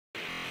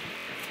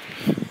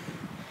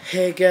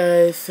Hey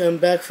guys, I'm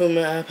back from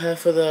my iPad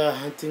for the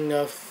Hunting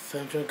of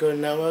Franco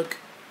Network,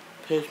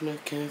 Paige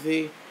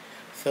Mackenzie.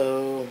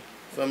 So,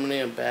 finally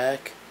I'm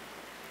back.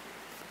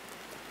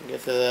 I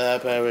guess the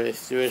iPad already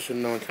switched a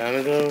long time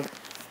ago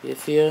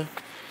this year.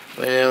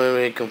 Right now we're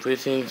really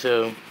completing,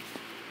 so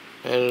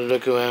I had to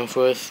look around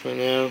first right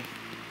now.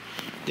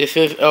 This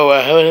is,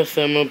 I have a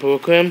summer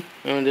program.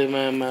 I'm gonna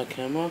do my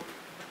camera.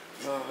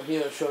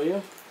 Here, I'll show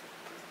you.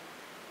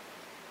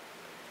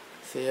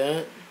 See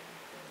that?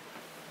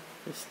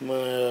 It's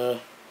my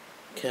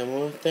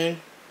camera thing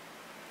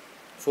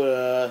for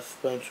the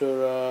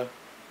sponsor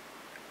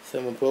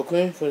summer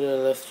program for the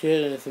last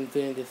year and the same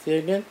thing this year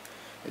again.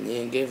 And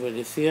then gave for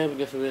this year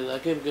because I really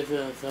like it because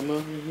it's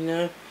summer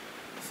now.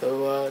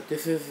 So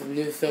this is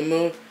new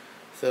summer.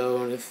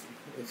 So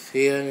it's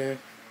here now.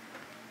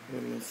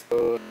 Let's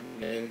go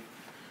again.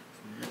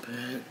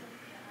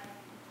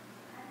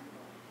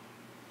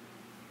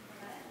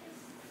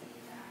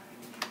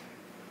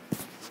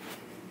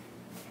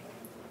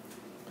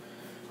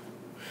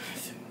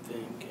 Same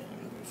thing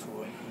again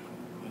before.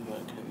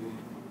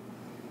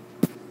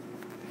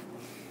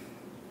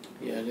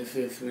 Yeah, this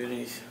is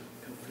really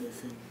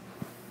confusing.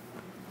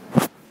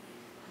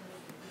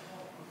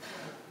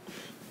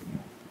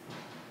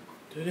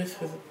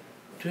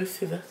 Do you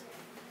see that?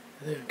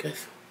 I don't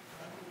guess.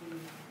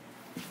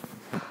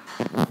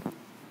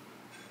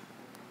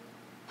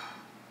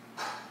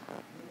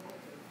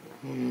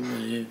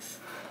 Yes.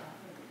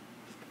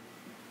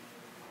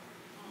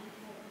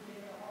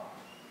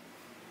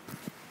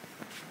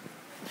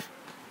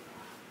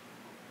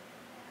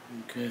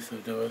 Okay, so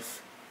there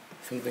was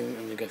something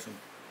in the guessing.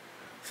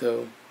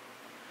 So,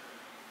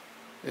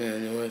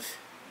 and it was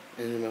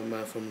in my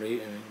mouth from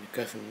the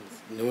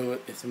customs. No one,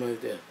 it's somebody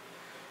there.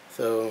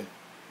 So,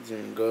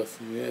 then ghost,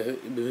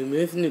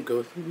 it's a new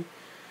ghost movie.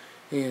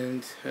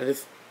 And I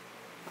just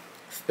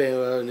spent a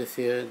while this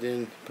year,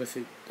 then push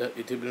it up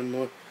YouTube a little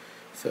more.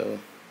 So,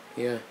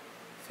 yeah,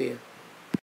 see ya.